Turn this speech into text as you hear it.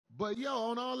But yo,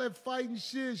 on all that fighting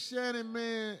shit, Shannon,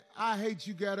 man, I hate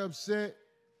you got upset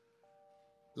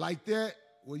like that.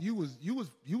 Well, you was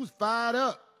fired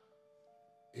up.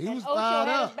 He was fired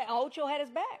up. Ocho had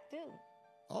his back too.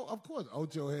 Oh, of course,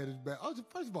 Ocho had his back. Ocho,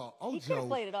 first of all, Ocho. He could have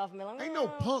played it off me. Like, ain't no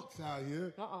punks out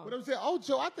here. But I'm saying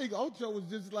Ocho. I think Ocho was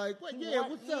just like, what? Yeah,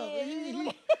 what's up?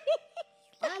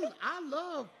 I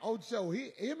love Ocho.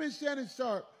 Him and Shannon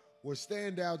Sharpe were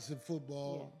standouts in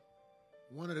football. Yeah.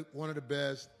 One of the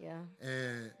best. Yeah.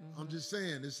 And I'm just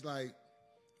saying, it's like,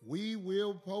 we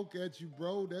will poke at you,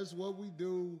 bro. That's what we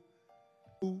do.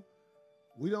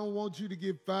 We don't want you to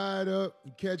get fired up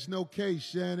and catch no case,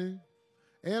 Shannon.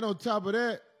 And on top of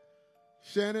that,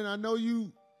 Shannon, I know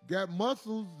you got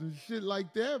muscles and shit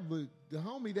like that, but the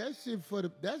homie, that's for the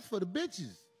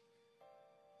bitches.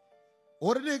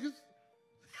 Or the niggas.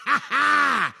 Ha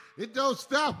ha! It don't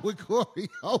stop with Corey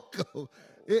Holcomb.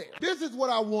 This is what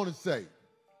I want to say.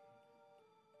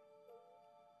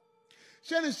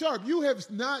 Shannon Sharpe, you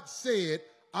have not said,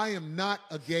 I am not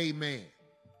a gay man.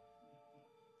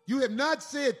 You have not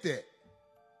said that.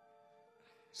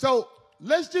 So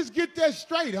let's just get that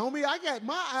straight, homie.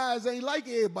 My eyes ain't like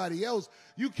everybody else.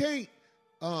 You can't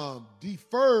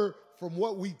defer from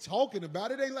what we talking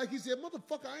about. It ain't like he said,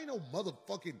 motherfucker, I ain't no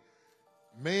motherfucking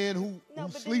man who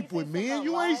sleep with men.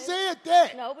 You ain't said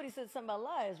that. No, but he said something about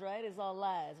lies, right? It's all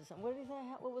lies or something. What did he say?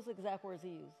 What was the exact words he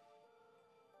used?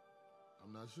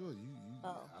 I'm not sure.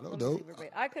 I don't know.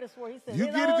 I could have swore he said you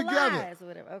get it together. Lies or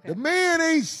whatever. Okay. The man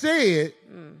ain't said,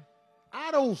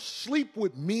 I don't sleep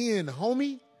with men,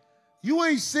 homie. You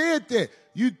ain't said that.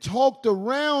 You talked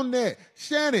around that.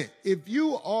 Shannon, if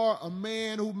you are a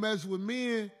man who messes with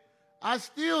men, I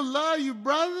still love you,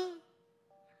 brother.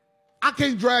 I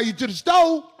can't drive you to the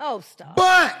stove. Oh, stop.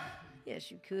 But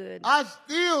yes, you could. I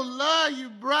still love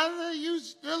you, brother. You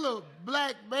still a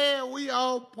black man. We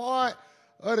all part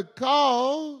of the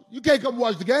call. You can't come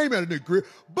watch the game at a nigga crib.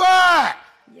 But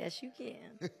yes, you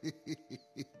can.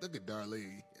 Look at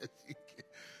Darlene. Yes, you can.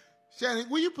 Shannon,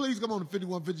 will you please come on the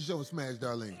 5150 show and smash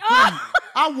Darlene?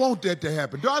 I want that to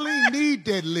happen. Darlene need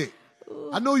that lick.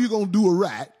 I know you're going to do it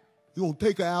right. You're going to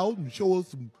take her out and show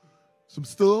us some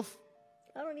stuff.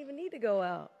 I don't even need to go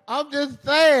out. I'm just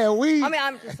saying.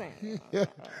 I'm just saying.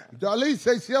 Darlene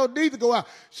says she don't need to go out.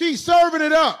 She's serving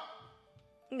it up.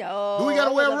 No. Do we got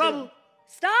to wear rubber?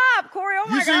 Stop, Corey. Oh,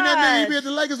 my God. You seen that nigga he be at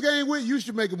the Lakers game with? You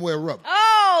should make him wear rubber.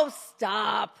 Oh,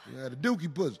 stop. Yeah, the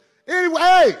dookie pussy. Anyway,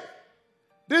 hey,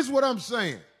 this is what I'm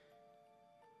saying.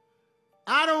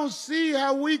 I don't see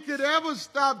how we could ever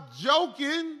stop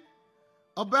joking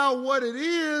about what it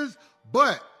is,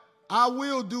 but I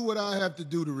will do what I have to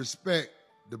do to respect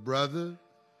the brother.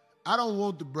 I don't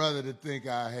want the brother to think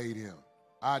I hate him.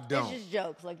 I don't. It's just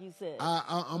jokes, like you said.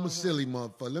 I'm a silly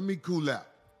motherfucker. Let me cool out.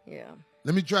 Yeah.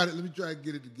 Let me try to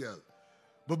get it together.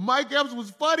 But Mike Epps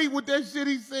was funny with that shit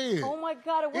he said. Oh my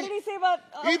God! What did he say about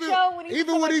Ocho?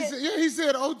 He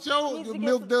said Ocho, the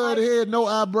milk dud head, no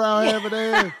eyebrow having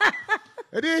ass.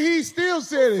 And then he still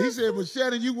said it. He said, "But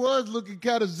Shannon, you was looking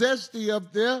kind of zesty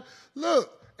up there.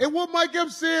 Look." And what Mike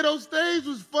Epps said on stage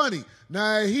was funny.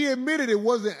 Now, he admitted it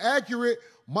wasn't accurate.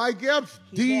 Mike Epps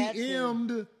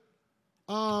DM'd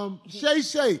Shay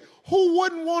Shay. Who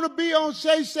wouldn't want to be on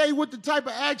Shay Shay with the type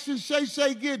of action Shay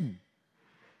Shay getting?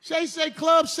 Shay Shay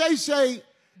Club Shay Shay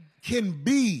can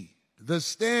be the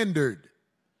standard.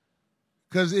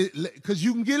 Because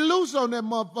you can get loose on that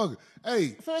motherfucker.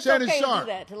 Hey, so it's Shannon okay Sharpe. to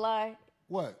do that, to lie?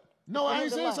 What? No, I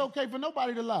ain't saying it's okay for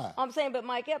nobody to lie. I'm saying, but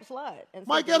Mike Epps lied.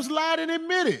 Mike Epps lied and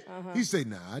admitted. He said,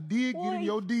 nah, I did get in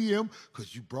your DM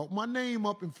because you brought my name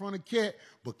up in front of Cat,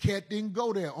 but Cat didn't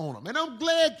go there on him. And I'm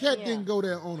glad Cat didn't go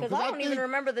there on him. Because I don't even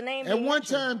remember the name. At one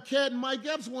time, Cat and Mike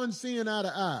Epps wasn't seeing eye to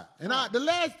eye. And the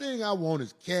last thing I want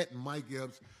is Cat and Mike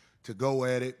Epps to go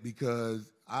at it because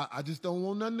I just don't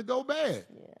want nothing to go bad.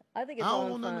 Yeah, I think it's I all don't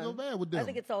in want fun. nothing to go bad with them. I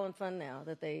think it's all in fun now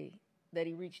that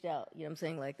he reached out. You know what I'm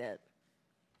saying, like that.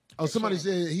 Oh, somebody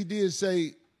said he did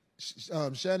say,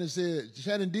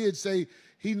 Shannon did say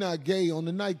he not gay on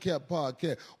the Nightcap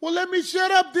podcast. Well, let me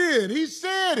shut up then. He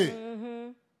said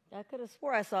it. I could have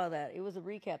swore I saw that. It was a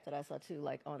recap that I saw too,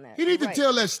 like on that. He need to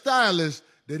tell that stylist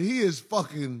that he is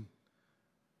fucking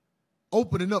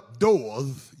opening up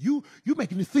doors. You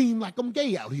making it seem like I'm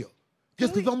gay out here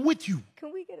just because I'm with you.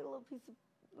 Can we get a little piece of,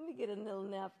 let me get a little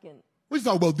napkin. What you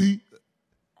talking about, D?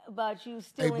 About you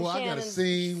stealing Shannon's, I got a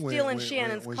scene when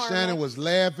Shannon's Shannon was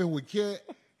laughing with Cat.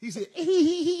 He said,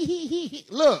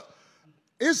 look,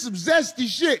 it's some zesty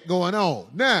shit going on.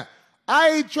 Now, I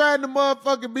ain't trying to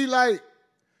motherfucking be like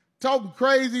talking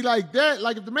crazy like that.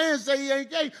 Like if the man say he ain't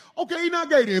gay, okay, he not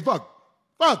gay then. Fuck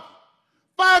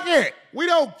it. We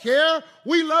don't care.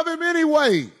 We love him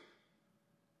anyway.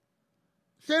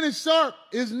 Shannon Sharpe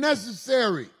is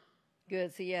necessary.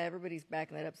 Good. So, yeah, everybody's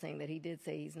backing that up, saying that he did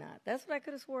say he's not. That's what I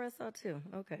could have swore I saw, too.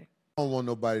 Okay. I don't want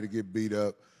nobody to get beat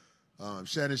up.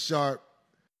 Shannon Sharpe,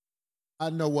 I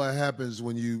know what happens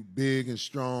when you big and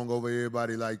strong over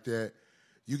everybody like that.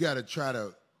 You got to try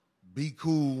to be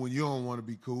cool when you don't want to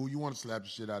be cool. You want to slap the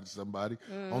shit out of somebody.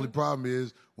 Only problem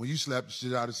is when you slap the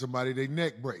shit out of somebody, their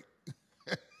neck break.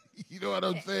 You know what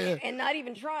I'm saying? And not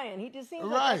even trying. He just seems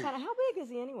like that kind of. How big is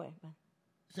he anyway?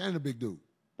 Shannon a big dude.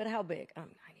 But how big?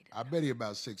 I bet he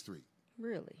about 6'3".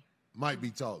 Really? Might be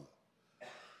taller.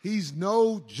 He's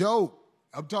no joke.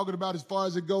 I'm talking about as far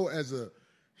as it go as a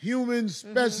human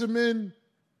specimen.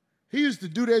 He used to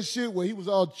do that shit where he was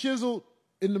all chiseled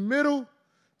in the middle.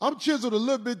 I'm chiseled a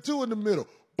little bit too in the middle,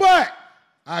 but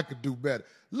I could do better.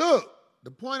 Look,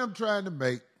 the point I'm trying to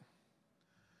make,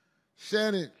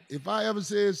 Shannon, if I ever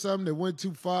said something that went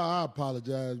too far, I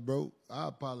apologize, bro. I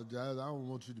apologize. I don't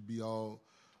want you to be all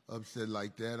upset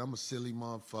like that. I'm a silly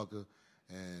motherfucker.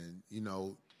 And, you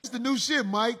know, it's the new shit,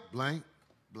 Mike. Blank,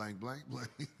 blank, blank, blank.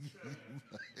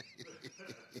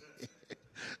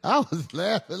 I was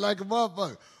laughing like a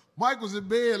motherfucker. Mike was in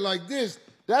bed like this.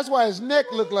 That's why his neck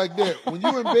looked like that. When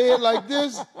you in bed like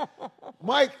this,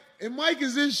 Mike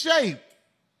is in shape.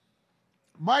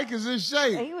 Mike is in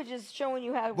shape. And he was just showing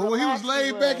you how. But when he was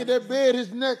laid back in that bed,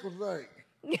 his neck was like,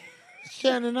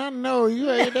 Shannon, I know you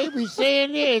ain't. They be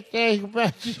saying everything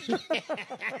about you.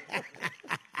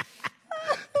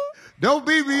 Don't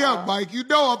beat me up, Mike. You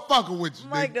know I'm fucking with you.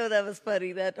 Mike know that was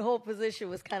funny. That whole position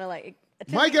was kind of like.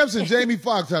 Mike Epps and Jamie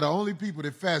Foxx are the only people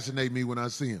that fascinate me when I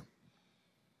see him.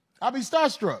 I be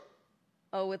starstruck.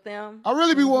 Oh, with them? I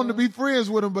really be wanting to be friends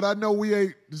with them, but I know we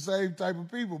ain't the same type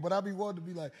of people. But I be wanting to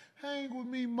be like, hang with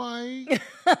me, Mike.